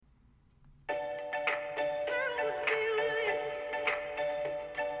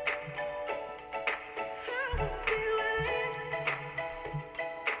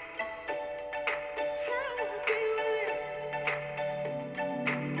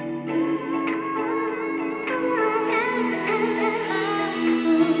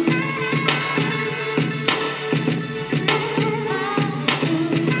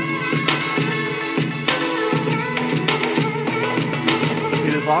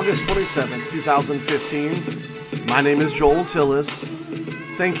August 27th, 2015. My name is Joel Tillis.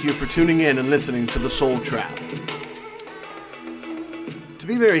 Thank you for tuning in and listening to The Soul Trap. To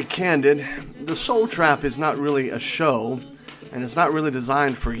be very candid, The Soul Trap is not really a show, and it's not really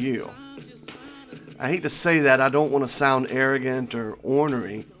designed for you. I hate to say that, I don't want to sound arrogant or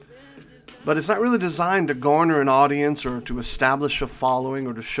ornery, but it's not really designed to garner an audience or to establish a following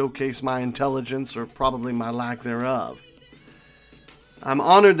or to showcase my intelligence or probably my lack thereof. I'm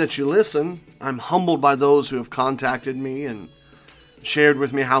honored that you listen. I'm humbled by those who have contacted me and shared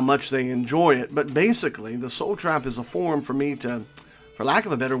with me how much they enjoy it. But basically, the Soul Trap is a forum for me to, for lack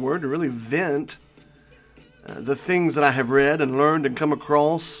of a better word, to really vent the things that I have read and learned and come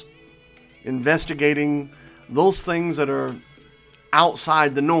across, investigating those things that are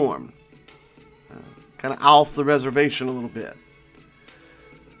outside the norm, kind of off the reservation a little bit.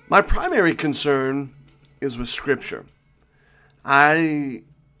 My primary concern is with Scripture. I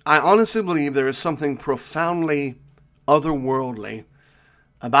honestly believe there is something profoundly otherworldly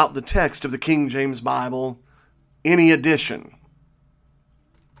about the text of the King James Bible, any edition.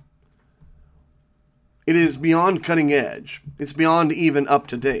 It is beyond cutting edge. It's beyond even up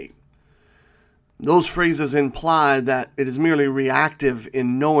to date. Those phrases imply that it is merely reactive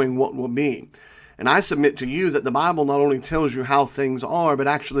in knowing what will be. And I submit to you that the Bible not only tells you how things are, but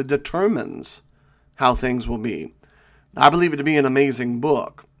actually determines how things will be. I believe it to be an amazing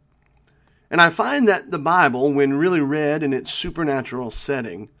book. And I find that the Bible, when really read in its supernatural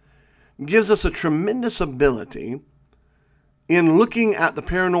setting, gives us a tremendous ability in looking at the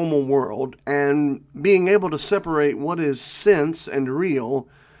paranormal world and being able to separate what is sense and real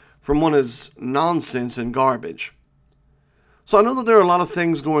from what is nonsense and garbage. So I know that there are a lot of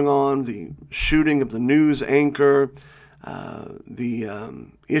things going on, the shooting of the news anchor, the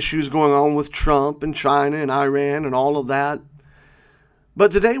issues going on with Trump and China and Iran and all of that.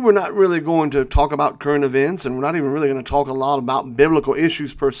 But today we're not really going to talk about current events, and we're not even really going to talk a lot about biblical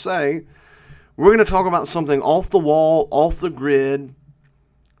issues per se. We're going to talk about something off the wall, off the grid,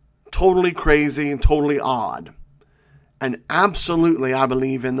 totally crazy and totally odd. And absolutely I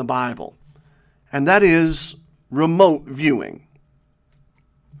believe in the Bible. And that is remote viewing.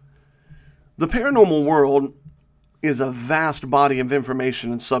 The paranormal world is a vast body of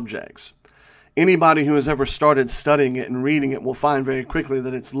information and subjects. Anybody who has ever started studying it and reading it will find very quickly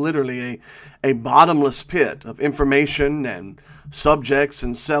that it's literally a bottomless pit of information and subjects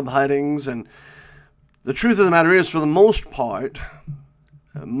and subheadings. And the truth of the matter is, for the most part,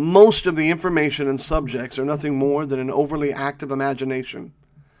 most of the information and subjects are nothing more than an overly active imagination,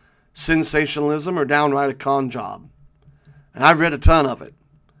 sensationalism, or downright a con job. And I've read a ton of it.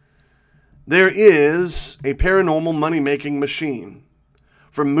 There is a paranormal money-making machine.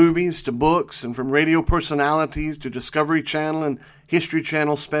 From movies to books and from radio personalities to Discovery Channel and History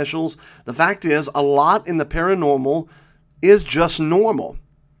Channel specials, the fact is, a lot in the paranormal is just normal.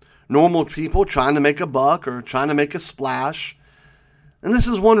 Normal people trying to make a buck or trying to make a splash. And this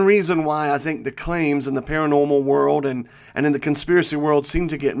is one reason why I think the claims in the paranormal world and in the conspiracy world seem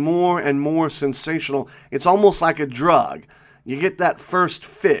to get more and more sensational. It's almost like a drug. You get that first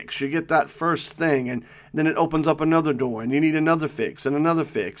fix, you get that first thing, and then it opens up another door, and you need another fix and another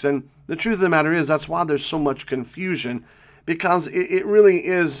fix. And the truth of the matter is, that's why there's so much confusion, because it really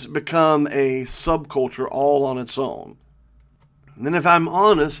is become a subculture all on its own. And then if I'm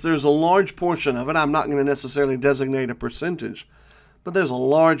honest, there's a large portion of it, I'm not going to necessarily designate a percentage, but there's a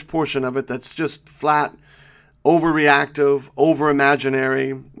large portion of it that's just flat, overreactive,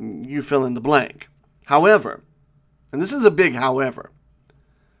 over-imaginary, you fill in the blank. However, and this is a big however,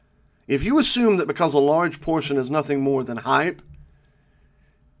 if you assume that because a large portion is nothing more than hype,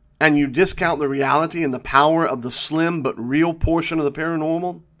 and you discount the reality and the power of the slim but real portion of the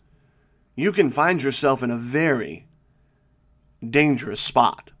paranormal, you can find yourself in a very dangerous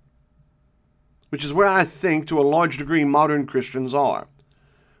spot. Which is where I think, to a large degree, modern Christians are.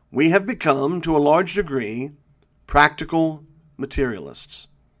 We have become, to a large degree, practical materialists,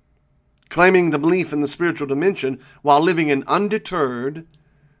 claiming the belief in the spiritual dimension while living an undeterred,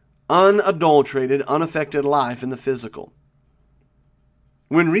 unadulterated, unaffected life in the physical.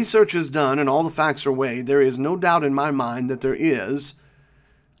 When research is done and all the facts are weighed, there is no doubt in my mind that there is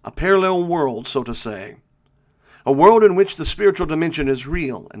a parallel world, so to say. A world in which the spiritual dimension is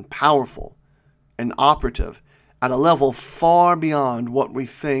real and powerful and operative at a level far beyond what we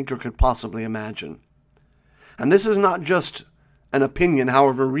think or could possibly imagine. And this is not just an opinion,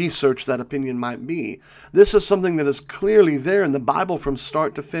 however researched that opinion might be. This is something that is clearly there in the Bible from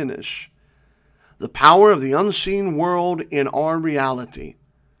start to finish. The power of the unseen world in our reality,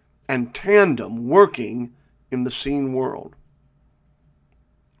 and tandem working in the seen world.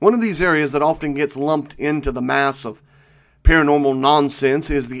 One of these areas that often gets lumped into the mass of paranormal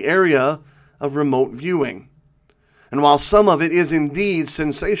nonsense is the area of remote viewing. And while some of it is indeed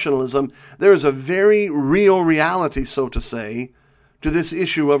sensationalism, there is a very real reality, so to say, to this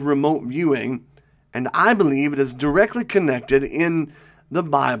issue of remote viewing, and I believe it is directly connected in the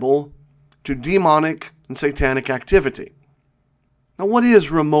Bible to demonic and satanic activity. Now, what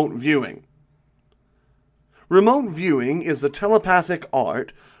is remote viewing? Remote viewing is the telepathic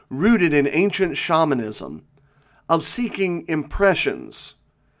art rooted in ancient shamanism of seeking impressions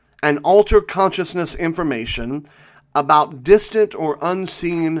and alter consciousness information about distant or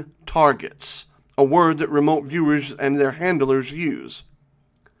unseen targets, a word that remote viewers and their handlers use.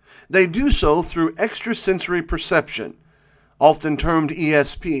 They do so through extrasensory perception, often termed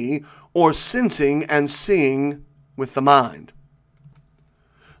ESP, or sensing and seeing with the mind.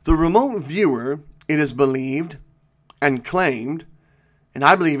 The remote viewer, it is believed and claimed, and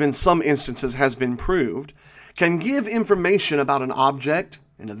I believe in some instances has been proved, can give information about an object,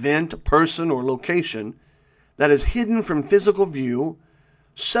 an event, a person, or location that is hidden from physical view,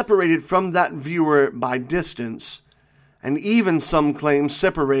 separated from that viewer by distance, and even some claim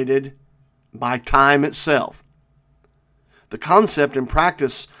separated by time itself. The concept and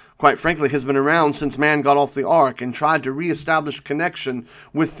practice, quite frankly, has been around since man got off the ark and tried to reestablish connection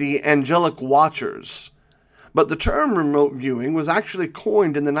with the angelic watchers. But the term remote viewing was actually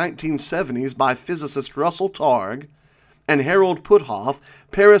coined in the 1970s by physicist Russell Targ and Harold Puthoff,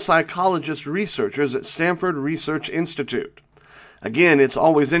 parapsychologist researchers at Stanford Research Institute. Again, it's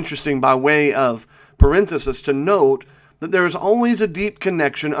always interesting by way of parenthesis to note that there is always a deep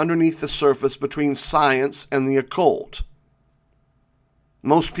connection underneath the surface between science and the occult.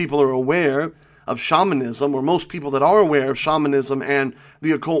 Most people are aware of shamanism, or most people that are aware of shamanism and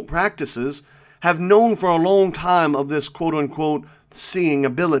the occult practices have known for a long time of this quote-unquote seeing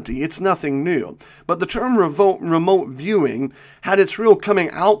ability. It's nothing new. But the term remote viewing had its real coming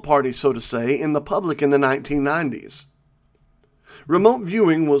out party, so to say, in the public in the 1990s. Remote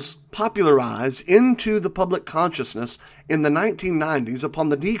viewing was popularized into the public consciousness in the 1990s upon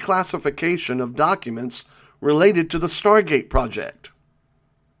the declassification of documents related to the Stargate project.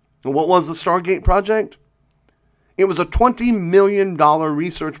 And what was the Stargate project? It was a $20 million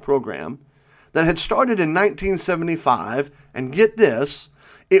research program that had started in 1975, and get this,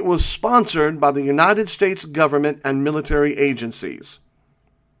 it was sponsored by the United States government and military agencies.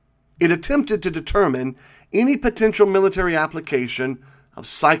 It attempted to determine any potential military application of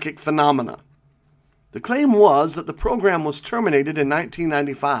psychic phenomena. The claim was that the program was terminated in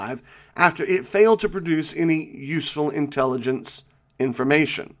 1995 after it failed to produce any useful intelligence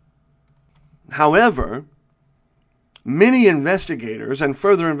information. However, many investigators, and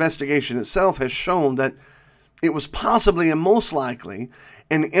further investigation itself has shown that it was possibly and most likely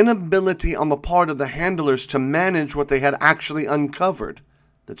an inability on the part of the handlers to manage what they had actually uncovered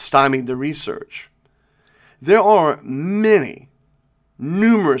that stymied the research. There are numerous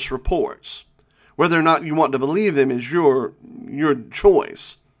reports, whether or not you want to believe them is your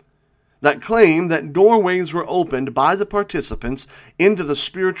choice, that claim that doorways were opened by the participants into the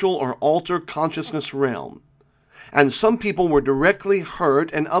spiritual or altered consciousness realm. And some people were directly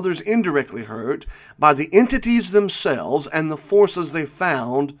hurt and others indirectly hurt by the entities themselves and the forces they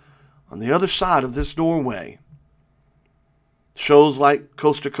found on the other side of this doorway. Shows like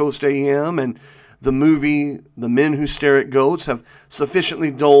Coast to Coast AM and the movie The Men Who Stare at Goats have sufficiently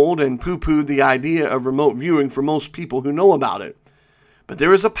dulled and poo-pooed the idea of remote viewing for most people who know about it. But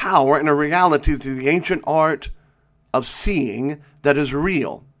there is a power and a reality to the ancient art of seeing that is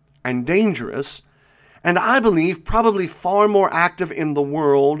real and dangerous, and I believe probably far more active in the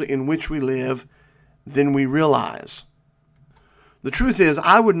world in which we live than we realize. The truth is,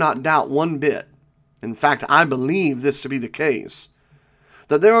 I would not doubt one bit, in fact, I believe this to be the case,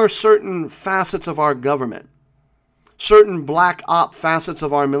 that there are certain facets of our government, certain black op facets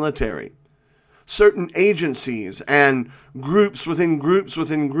of our military, certain agencies and groups within groups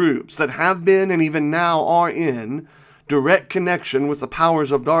within groups that have been and even now are in direct connection with the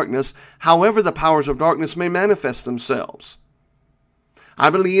powers of darkness, however the powers of darkness may manifest themselves. I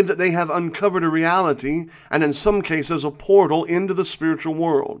believe that they have uncovered a reality, and in some cases a portal into the spiritual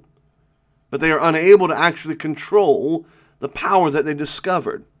world. But they are unable to actually control the power that they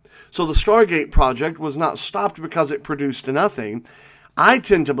discovered. So the Stargate project was not stopped because it produced nothing. I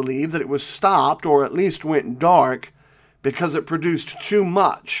tend to believe that it was stopped, or at least went dark, because it produced too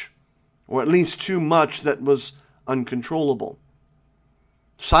much, or at least too much that was uncontrollable.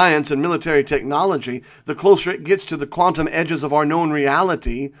 Science and military technology, the closer it gets to the quantum edges of our known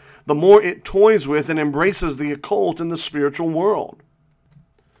reality, the more it toys with and embraces the occult and the spiritual world.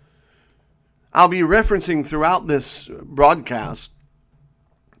 I'll be referencing throughout this broadcast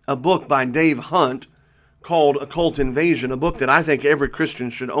a book by Dave Hunt called Occult Invasion, a book that I think every Christian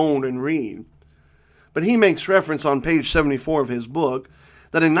should own and read. But he makes reference on page 74 of his book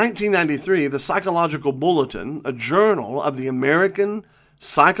that in 1993, the Psychological Bulletin, a journal of the American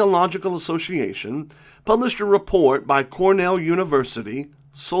Psychological Association, published a report by Cornell University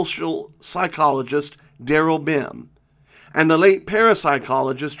social psychologist Daryl Bem and the late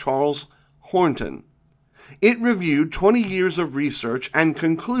parapsychologist Charles Horton. It reviewed 20 years of research and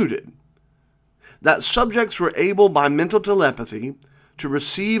concluded that subjects were able by mental telepathy to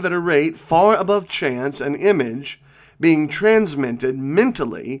receive at a rate far above chance an image being transmitted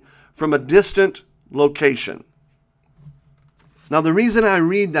mentally from a distant location. Now, the reason I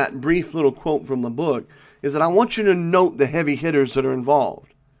read that brief little quote from the book is that I want you to note the heavy hitters that are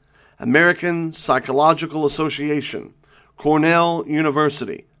involved. American Psychological Association, Cornell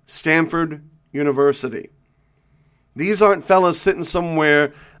University, Stanford University. These aren't fellas sitting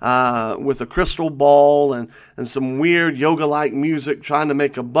somewhere with a crystal ball and some weird yoga-like music trying to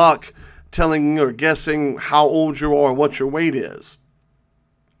make a buck, telling or guessing how old you are and what your weight is.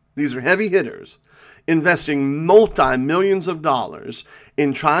 These are heavy hitters, investing multi-millions of dollars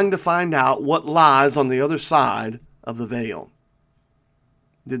in trying to find out what lies on the other side of the veil.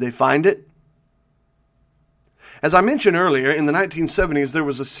 Did they find it? As I mentioned earlier, in the 1970s, there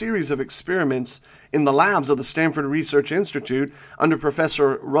was a series of experiments in the labs of the Stanford Research Institute under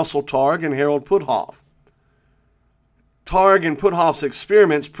Professor Russell Targ and Harold Puthoff. Targ and Puthoff's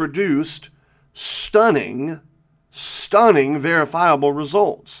experiments produced stunning verifiable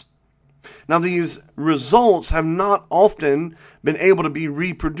results. Now, these results have not often been able to be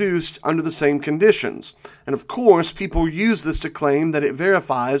reproduced under the same conditions. And of course, people use this to claim that it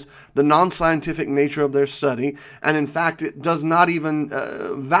verifies the non-scientific nature of their study, and in fact, it does not even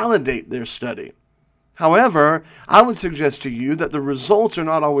validate their study. However, I would suggest to you that the results are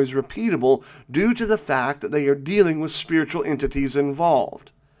not always repeatable due to the fact that they are dealing with spiritual entities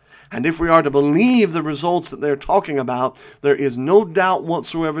involved. And if we are to believe the results that they're talking about, there is no doubt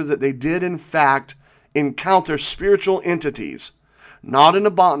whatsoever that they did, in fact, encounter spiritual entities. Not at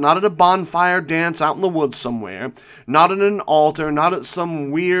a bonfire dance out in the woods somewhere, not at an altar, not at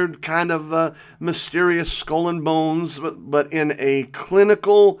some weird kind of mysterious skull and bones, but in a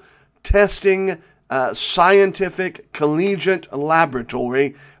clinical testing, scientific, collegiate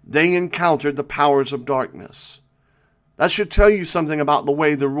laboratory, they encountered the powers of darkness. That should tell you something about the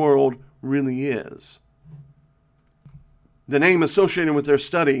way the world really is. The name associated with their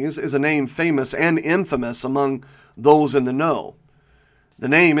studies is a name famous and infamous among those in the know. The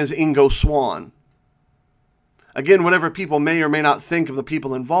name is Ingo Swann. Again, whatever people may or may not think of the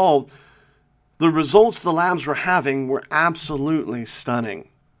people involved, the results the labs were having were absolutely stunning.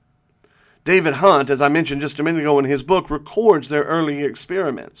 David Hunt, as I mentioned just a minute ago in his book, records their early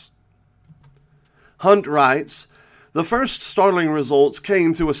experiments. Hunt writes, "The first startling results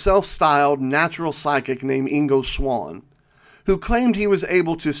came through a self-styled natural psychic named Ingo Swann, who claimed he was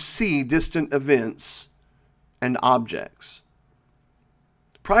able to see distant events and objects.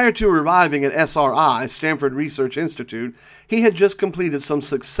 Prior to arriving at SRI, Stanford Research Institute, he had just completed some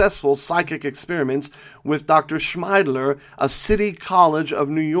successful psychic experiments with Dr. Schmeidler at City College of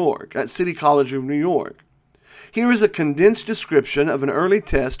New York. Here is a condensed description of an early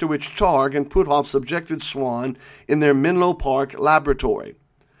test to which Targ and Puthoff subjected Swann in their Menlo Park laboratory.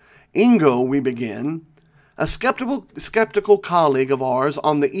 Ingo, we begin, a skeptical colleague of ours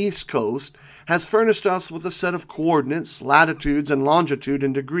on the East Coast, has furnished us with a set of coordinates, latitudes and longitude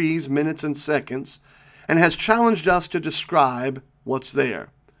in degrees, minutes, and seconds, and has challenged us to describe what's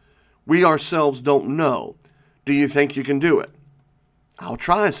there. We ourselves don't know. Do you think you can do it? I'll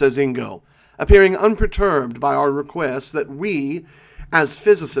try, says Ingo, appearing unperturbed by our request that we, as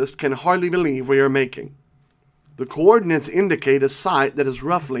physicists, can hardly believe we are making. The coordinates indicate a site that is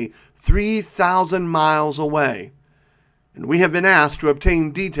roughly 3,000 miles away, and we have been asked to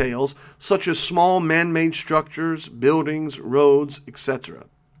obtain details such as small man-made structures, buildings, roads, etc.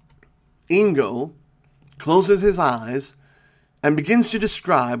 Ingo closes his eyes and begins to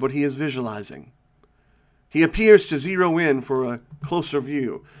describe what he is visualizing. He appears to zero in for a closer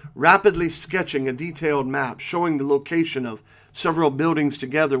view, rapidly sketching a detailed map showing the location of several buildings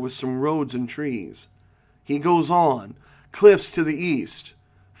together with some roads and trees. He goes on, cliffs to the east,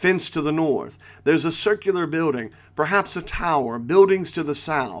 fence to the north. There's a circular building, perhaps a tower, buildings to the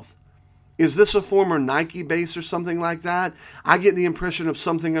south. Is this a former Nike base or something like that? I get the impression of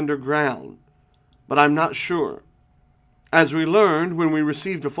something underground, but I'm not sure. As we learned when we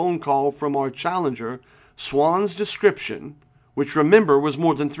received a phone call from our challenger, Swann's description which remember was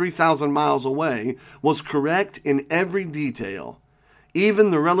more than 3,000 miles away, was correct in every detail.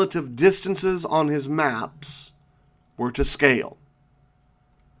 Even the relative distances on his maps were to scale.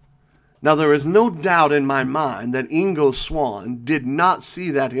 Now, there is no doubt in my mind that Ingo Swann did not see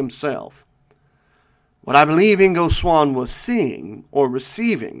that himself. What I believe Ingo Swann was seeing or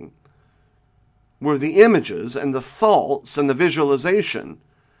receiving were the images and the thoughts and the visualization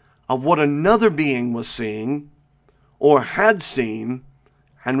of what another being was seeing or had seen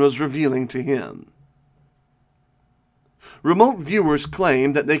and was revealing to him. Remote viewers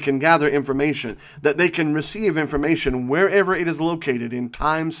claim that they can gather information, that they can receive information wherever it is located in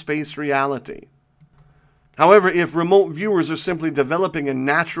time-space reality. However, if remote viewers are simply developing a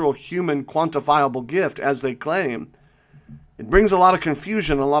natural human quantifiable gift, as they claim, it brings a lot of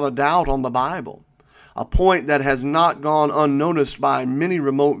confusion, a lot of doubt on the Bible, a point that has not gone unnoticed by many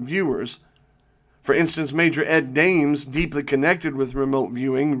remote viewers. For instance, Major Ed Dames, deeply connected with remote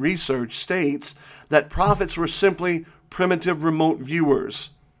viewing research, states that prophets were simply primitive remote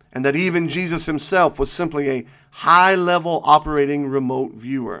viewers, and that even Jesus himself was simply a high-level operating remote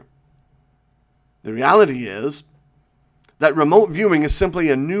viewer. The reality is that remote viewing is simply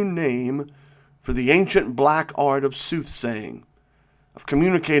a new name for the ancient black art of soothsaying, of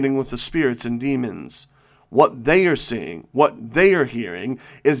communicating with the spirits and demons. What they are seeing, what they are hearing,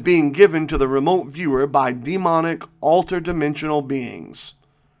 is being given to the remote viewer by demonic, alter-dimensional beings.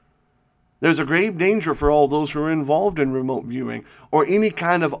 There's a grave danger for all those who are involved in remote viewing or any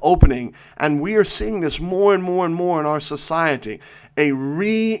kind of opening, and we are seeing this more and more and more in our society. A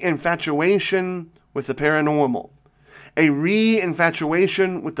re-infatuation with the paranormal, a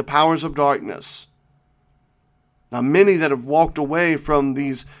re-infatuation with the powers of darkness. Now, many that have walked away from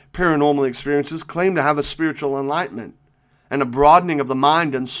these paranormal experiences claim to have a spiritual enlightenment and a broadening of the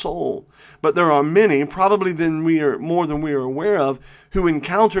mind and soul. But there are many, probably more than we are aware of, who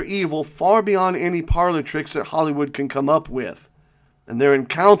encounter evil far beyond any parlor tricks that Hollywood can come up with. And their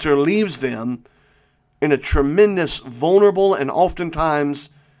encounter leaves them in a tremendous, vulnerable, and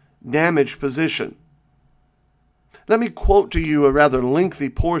oftentimes damaged position. Let me quote to you a rather lengthy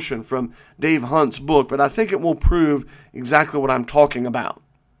portion from Dave Hunt's book, but I think it will prove exactly what I'm talking about.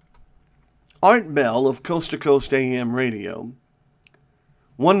 Art Bell of Coast to Coast AM Radio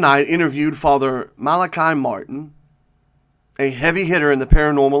one night interviewed Father Malachi Martin, a heavy hitter in the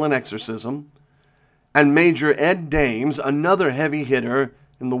paranormal and exorcism, and Major Ed Dames, another heavy hitter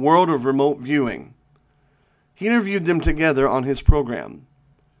in the world of remote viewing. He interviewed them together on his program.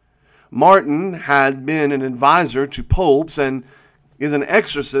 Martin had been an advisor to popes and was an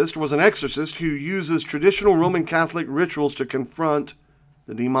exorcist who uses traditional Roman Catholic rituals to confront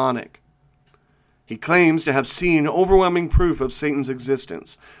the demonic. He claims to have seen overwhelming proof of Satan's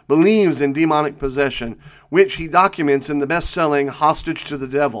existence, believes in demonic possession, which he documents in the best-selling Hostage to the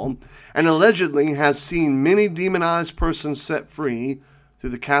Devil, and allegedly has seen many demonized persons set free through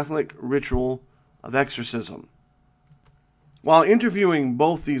the Catholic ritual of exorcism. While interviewing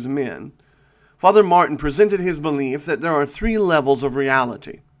both these men, Father Martin presented his belief that there are three levels of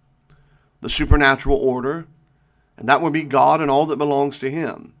reality: the supernatural order, and that would be God and all that belongs to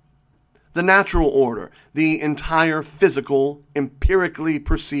him; the natural order, the entire physical, empirically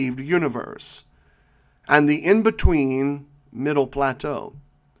perceived universe; and the in-between middle plateau.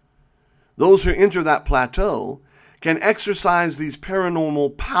 Those who enter that plateau can exercise these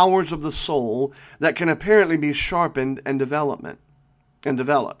paranormal powers of the soul that can apparently be sharpened and developed.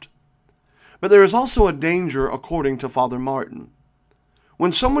 But there is also a danger, according to Father Martin.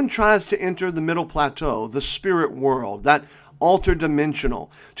 When someone tries to enter the middle plateau, the spirit world, that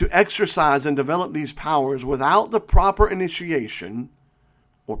alter-dimensional, to exercise and develop these powers without the proper initiation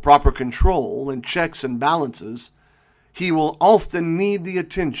or proper control and checks and balances, he will often need the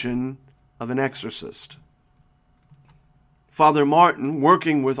attention of an exorcist. Father Martin,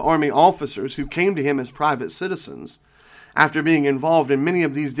 working with Army officers who came to him as private citizens, after being involved in many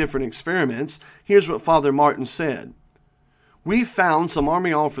of these different experiments, here's what Father Martin said. We found some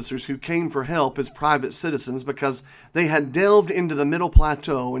Army officers who came for help as private citizens because they had delved into the middle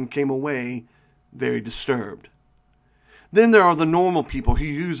plateau and came away very disturbed. Then there are the normal people who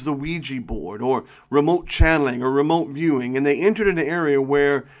use the Ouija board or remote channeling or remote viewing, and they entered an area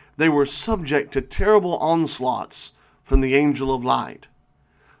where they were subject to terrible onslaughts from the angel of light.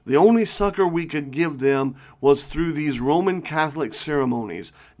 The only succor we could give them was through these Roman Catholic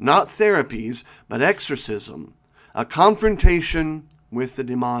ceremonies, not therapies, but exorcism, a confrontation with the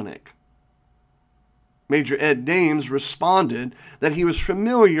demonic. Major Ed Dames responded that he was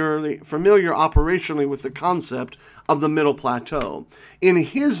familiar operationally with the concept of the middle plateau. In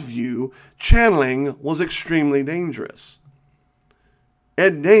his view, channeling was extremely dangerous.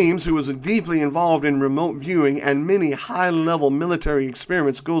 Ed Dames, who was deeply involved in remote viewing and many high-level military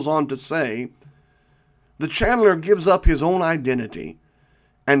experiments, goes on to say, the channeler gives up his own identity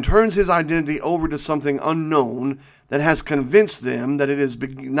and turns his identity over to something unknown that has convinced them that it is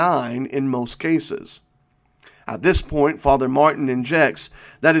benign in most cases. At this point, Father Martin injects,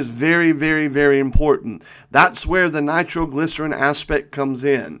 that is very, very, very important. That's where the nitroglycerin aspect comes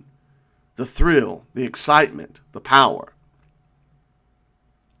in. The thrill, the excitement, the power.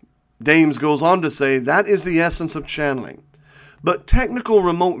 Dames goes on to say that is the essence of channeling. But technical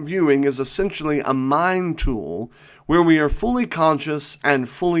remote viewing is essentially a mind tool where we are fully conscious and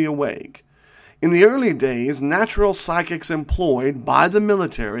fully awake. In the early days, natural psychics employed by the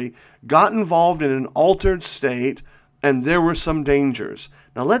military got involved in an altered state, and there were some dangers.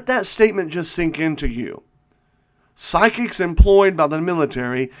 Now let that statement just sink into you. Psychics employed by the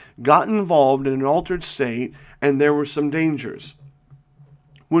military got involved in an altered state, and there were some dangers.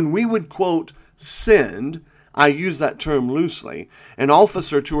 When we would, quote, send, I use that term loosely, an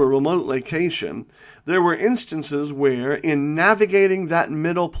officer to a remote location, there were instances where, in navigating that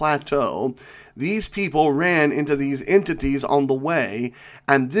middle plateau, these people ran into these entities on the way,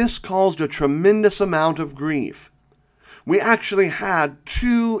 and this caused a tremendous amount of grief. We actually had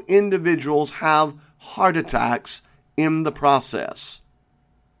 2 individuals have heart attacks in the process.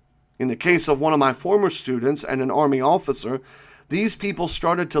 In the case of one of my former students and an Army officer, these people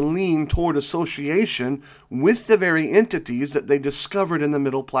started to lean toward association with the very entities that they discovered in the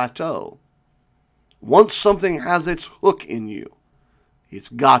middle plateau. Once something has its hook in you, it's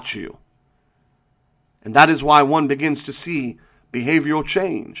got you. And that is why one begins to see behavioral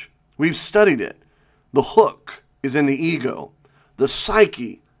change. We've studied it. The hook is in the ego. The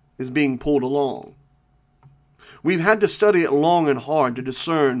psyche is being pulled along. We've had to study it long and hard to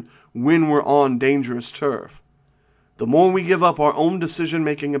discern when we're on dangerous turf. The more we give up our own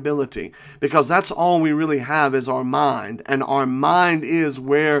decision-making ability, because that's all we really have is our mind, and our mind is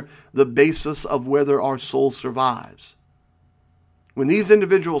where the basis of whether our soul survives. When these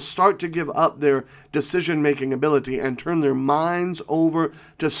individuals start to give up their decision-making ability and turn their minds over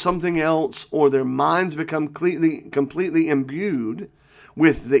to something else, or their minds become completely imbued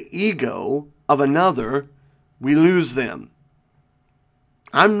with the ego of another, we lose them.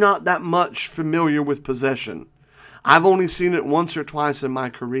 I'm not that much familiar with possession. I've only seen it once or twice in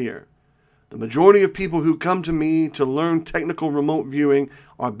my career. The majority of people who come to me to learn technical remote viewing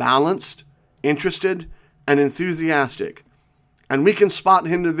are balanced, interested, and enthusiastic. And we can spot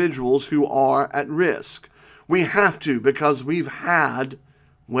individuals who are at risk. We have to, because we've had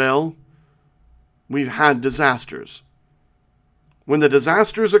disasters. When the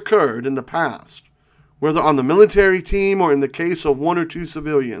disasters occurred in the past, whether on the military team or in the case of 1 or 2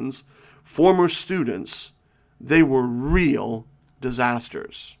 civilians, former students, they were real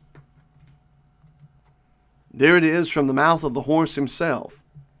disasters. There it is from the mouth of the horse himself.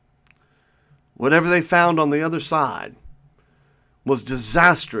 Whatever they found on the other side was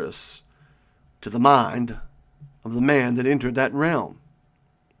disastrous to the mind of the man that entered that realm.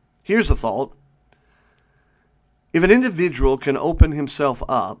 Here's a thought. If an individual can open himself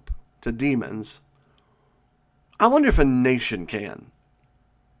up to demons, I wonder if a nation can.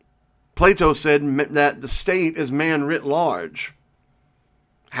 Plato said that the state is man writ large.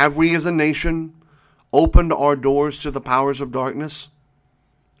 Have we as a nation opened our doors to the powers of darkness?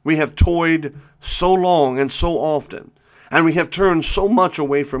 We have toyed so long and so often, and we have turned so much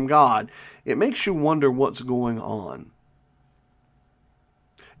away from God. It makes you wonder what's going on.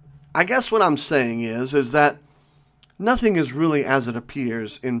 I guess what I'm saying is that nothing is really as it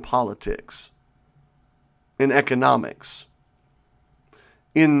appears in politics, in economics,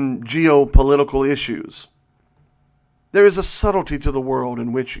 in geopolitical issues. There is a subtlety to the world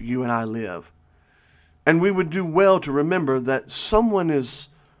in which you and I live. And we would do well to remember that someone is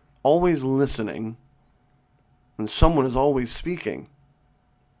always listening and someone is always speaking.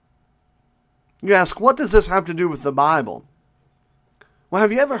 You ask, what does this have to do with the Bible? Well,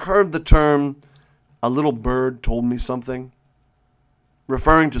 have you ever heard the term, a little bird told me something?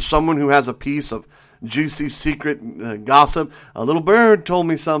 Referring to someone who has a piece of juicy secret gossip. A little bird told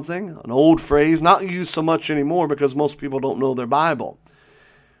me something, an old phrase, not used so much anymore because most people don't know their Bible.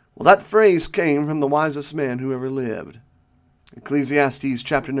 Well, that phrase came from the wisest man who ever lived. Ecclesiastes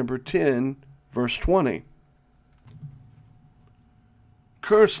chapter number 10, verse 20.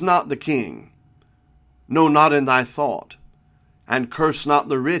 Curse not the king, no, not in thy thought, and curse not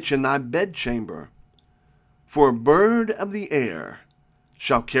the rich in thy bedchamber. For a bird of the air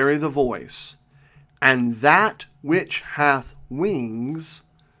shall carry the voice, and that which hath wings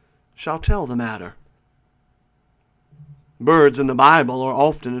shall tell the matter. Birds in the Bible are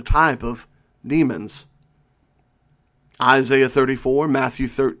often a type of demons. Isaiah 34, Matthew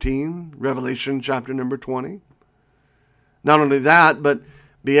 13, Revelation chapter number 20. Not only that, but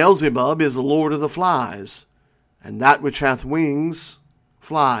Beelzebub is the lord of the flies, and that which hath wings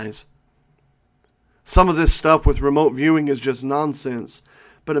flies. Some of this stuff with remote viewing is just nonsense,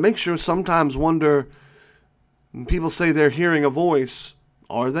 but it makes you sometimes wonder, when people say they're hearing a voice,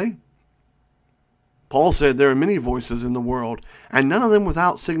 are they? Paul said there are many voices in the world, and none of them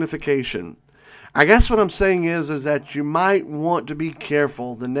without signification. I guess what I'm saying is that you might want to be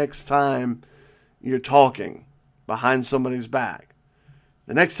careful the next time you're talking behind somebody's back,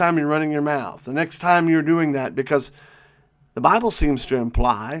 the next time you're running your mouth, the next time you're doing that, because the Bible seems to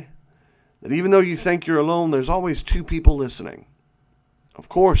imply that even though you think you're alone, there's always two people listening. Of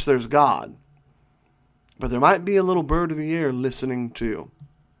course, there's God, but there might be a little bird of the air listening too.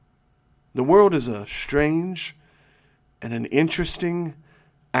 The world is a strange and an interesting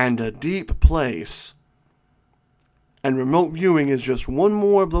and a deep place. And remote viewing is just one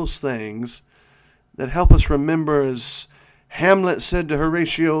more of those things that help us remember, as Hamlet said to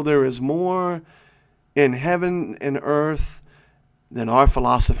Horatio, there is more in heaven and earth than our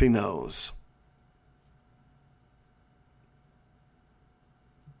philosophy knows.